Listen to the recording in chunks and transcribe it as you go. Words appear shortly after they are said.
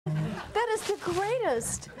is the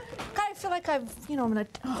greatest. God, I feel like I've, you know, I'm gonna.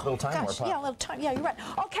 Oh, little time warp, huh? Yeah, a little time. Yeah, you're right.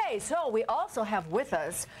 Okay, so we also have with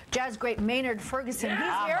us jazz great Maynard Ferguson.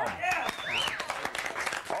 He's here.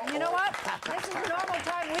 You know what? This is the normal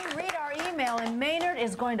time we read our email, and Maynard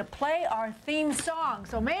is going to play our theme song.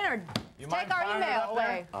 So Maynard, take our email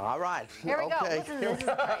away. All right. Here we go. Listen to this. This is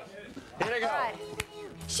great. Here we go. All right.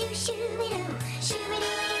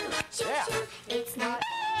 Yeah. It's not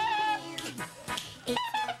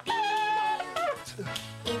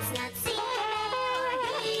it's not female or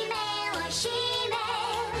female or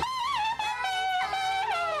she-male.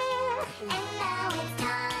 And now it's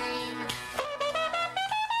time.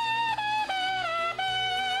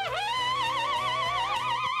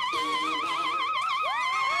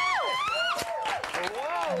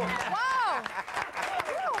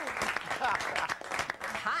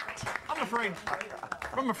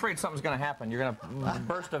 I'm afraid something's going to happen. You're going to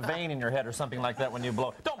burst a vein in your head or something like that when you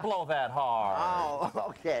blow. Don't blow that hard. Oh,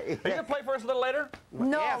 okay. Are you going to play for us a little later?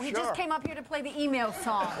 No, Yeah, he sure. just came up here to play the email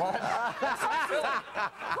song. Of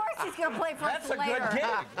course he's going to play for That's us a later. good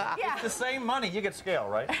gig. Yeah. It's the same money. You get scale,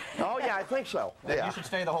 right? Oh, yeah, I think so. Then Yeah. you should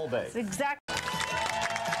stay the whole day. Exactly.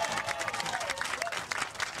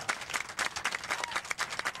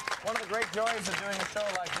 One of the great joys of doing a show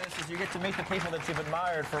like this is you get to meet the people that you've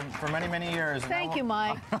admired for many, many years. Thank you,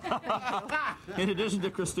 Mike. In addition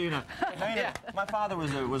to Christina. Maynard, my father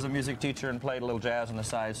was a music teacher and played a little jazz on the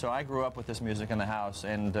side, so I grew up with this music in the house,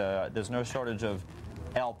 and there's no shortage of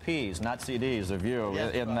LPs, not CDs, of you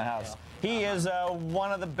in the house. He is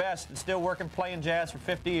one of the best, still working, playing jazz for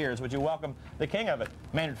 50 years. Would you welcome the king of it,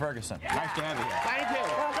 Maynard Ferguson? Nice to have you here. Thank you.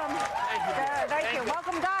 Welcome. Thank you.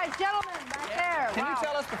 Welcome, guys, gentlemen, back there. Can you Wow.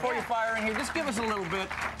 tell us before you fire in here, just give us a little bit.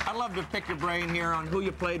 I'd love to pick your brain here on who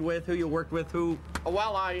you played with, who you worked with, who.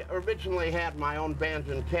 Well, I originally had my own bands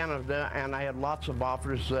in Canada, and I had lots of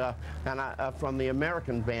offers from the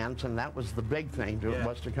American bands, and that was the big thing,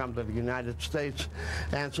 was to come to the United States.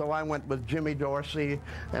 And so I went with Jimmy Dorsey,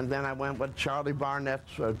 and then I went with Charlie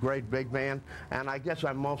Barnett's a great big band, and I guess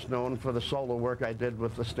I'm most known for the solo work I did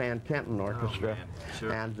with the Stan Kenton Orchestra. man.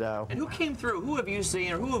 Sure. And who came through? Who have you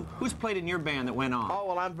seen, or who's played in your band that went on? oh,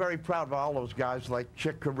 well, I'm very proud of all those guys, like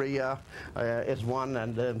Chick Corea is one,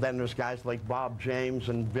 and then there's guys like Bob James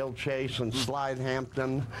and Bill Chase and Slide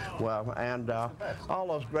Hampton, well, and all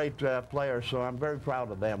those great players, so I'm very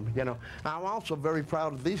proud of them, you know. I'm also very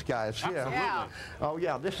proud of these guys here. Yeah. Oh,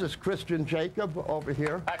 yeah, this is Christian Jacob over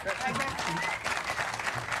here.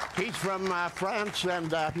 He's from France,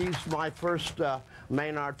 and he's my first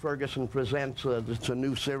Maynard Ferguson Presents. It's a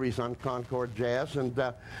new series on Concord Jazz, and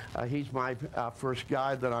he's my first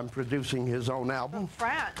guy that I'm producing his own album.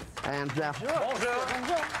 France. And Sweet.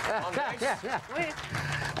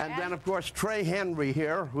 and then, of course, Trey Henry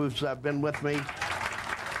here, who's been with me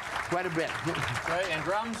quite a bit. Trey, and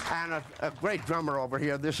drums? And a great drummer over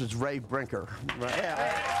here. This is Ray Brinker. The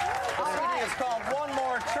CD is called One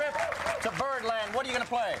More Trip to Birdland. What are you going to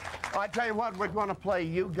play? I tell you what, we're going to play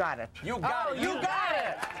You Got It. You got it. You got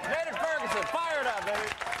it. Maynard Ferguson, fire it up, baby.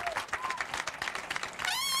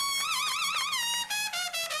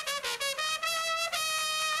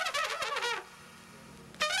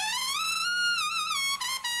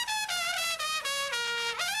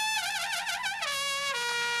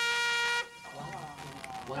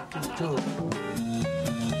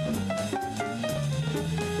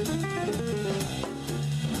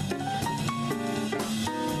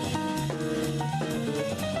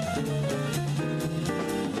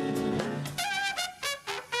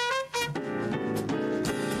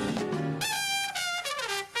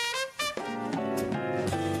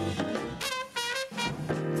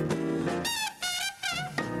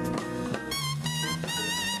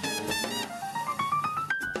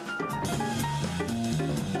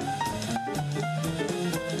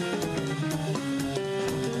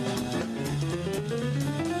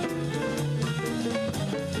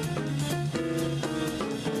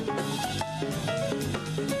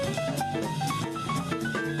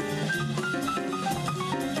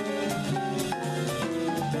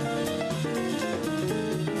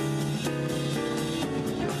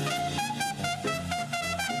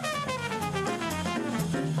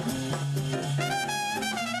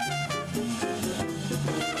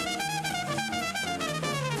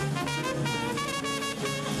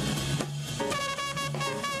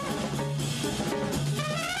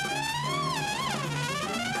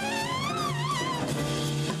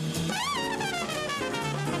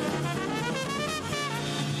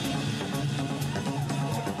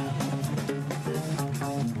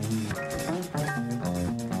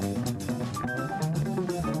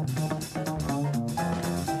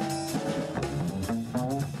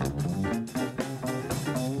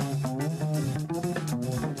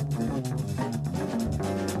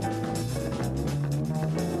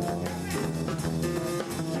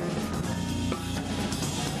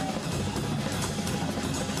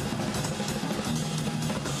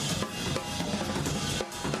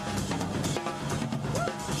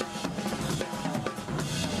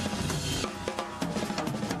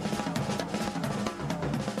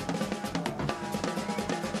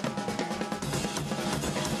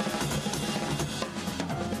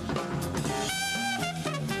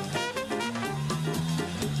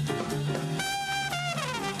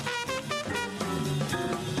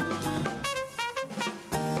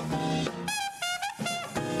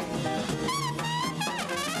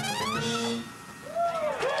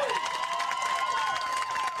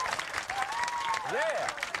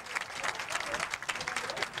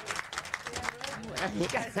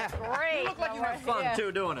 great. You look like you have fun,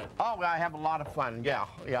 too, doing it. Oh, I have a lot of fun, yeah.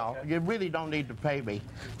 You really don't need to pay me.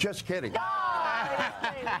 Just kidding. Come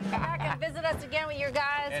back and visit us again with your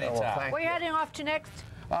guys. Anytime. Where are you heading off to next?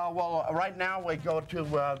 Well, right now we go to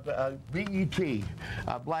BET,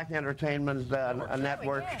 Black Entertainment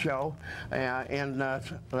Network show, and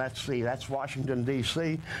let's see, that's Washington,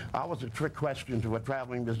 D.C. I was a trick question to a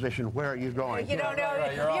traveling musician. Where are you going? You don't know.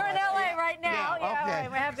 You're in L.A. right now. Yeah, okay. All right,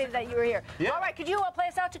 we're happy that you were here. Yeah. All right, could you play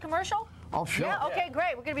us out to commercial? Oh, sure. Yeah, okay,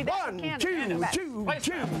 great. We're going to be back in One, Canada. two.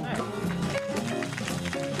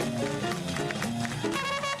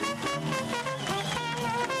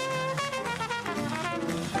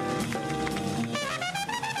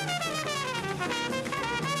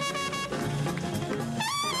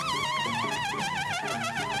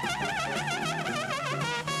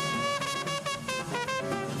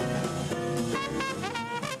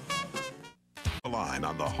 Line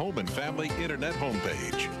on the Home and Family Internet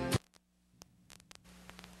homepage.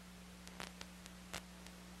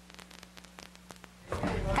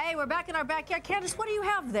 Hey, we're back in our backyard. Candace, what do you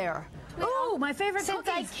have there? Ooh, my favorite Since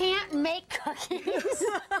cookies. I can't make cookies,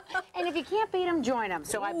 and if you can't beat them, join them.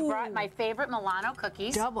 So I brought my favorite Milano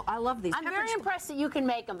cookies. Double. I love these. I'm very impressed that you can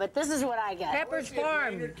make them, but this is what I get. Pepperidge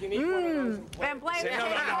Farm. And play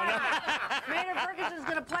Maynard Ferguson's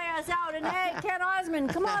going to play us out. And hey, Ken Osmond,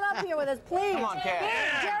 come on up here with us, please. Come on, Ken.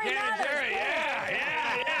 Jerry Mathers.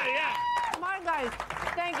 Yeah. Come on, guys.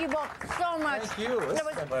 Thank you both so much. Thank you. This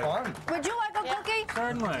was fun. Would you like a cookie?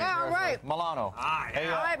 Certainly. Yeah, all right. Milano. Hey,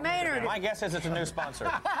 All right, Maynard. my guess is it's a new sponsor.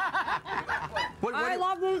 I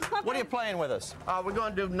love these cookies. What are you playing with us? We're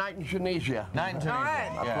going to do Night in Tunisia. Night in Tunisia. All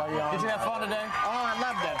right. Yeah. Did you have fun today? Oh, I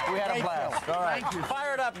loved it. We had a Great blast. show. All right. Thank you.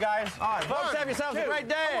 Fire it up, guys. All right, Folks, one, have yourselves a two, great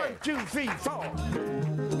day. 1, 2, 3, 4.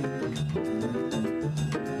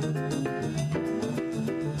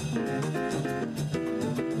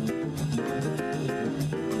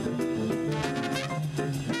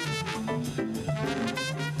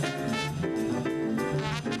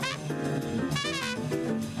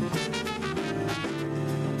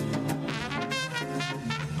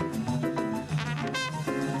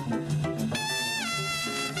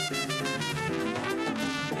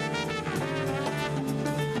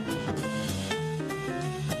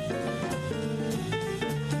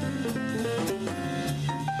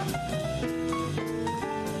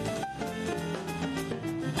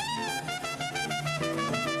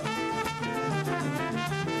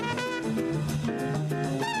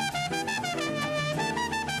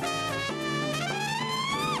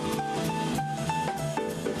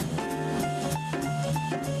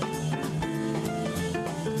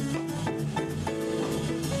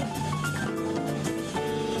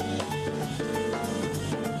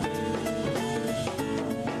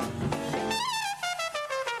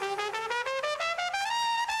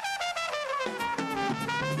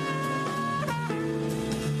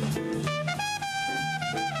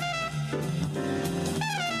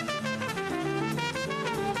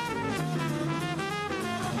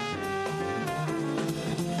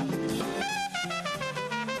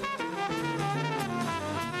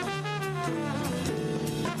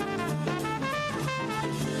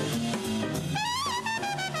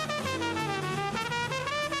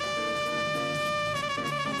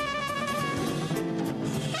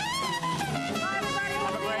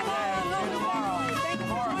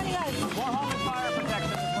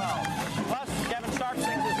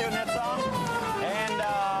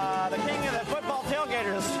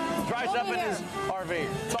 Up in his RV.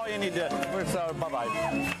 That's all you need to. So, bye-bye.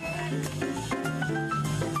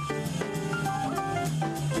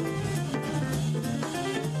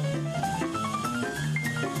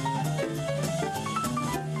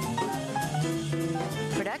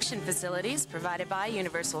 Production facilities provided by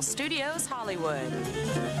Universal Studios Hollywood.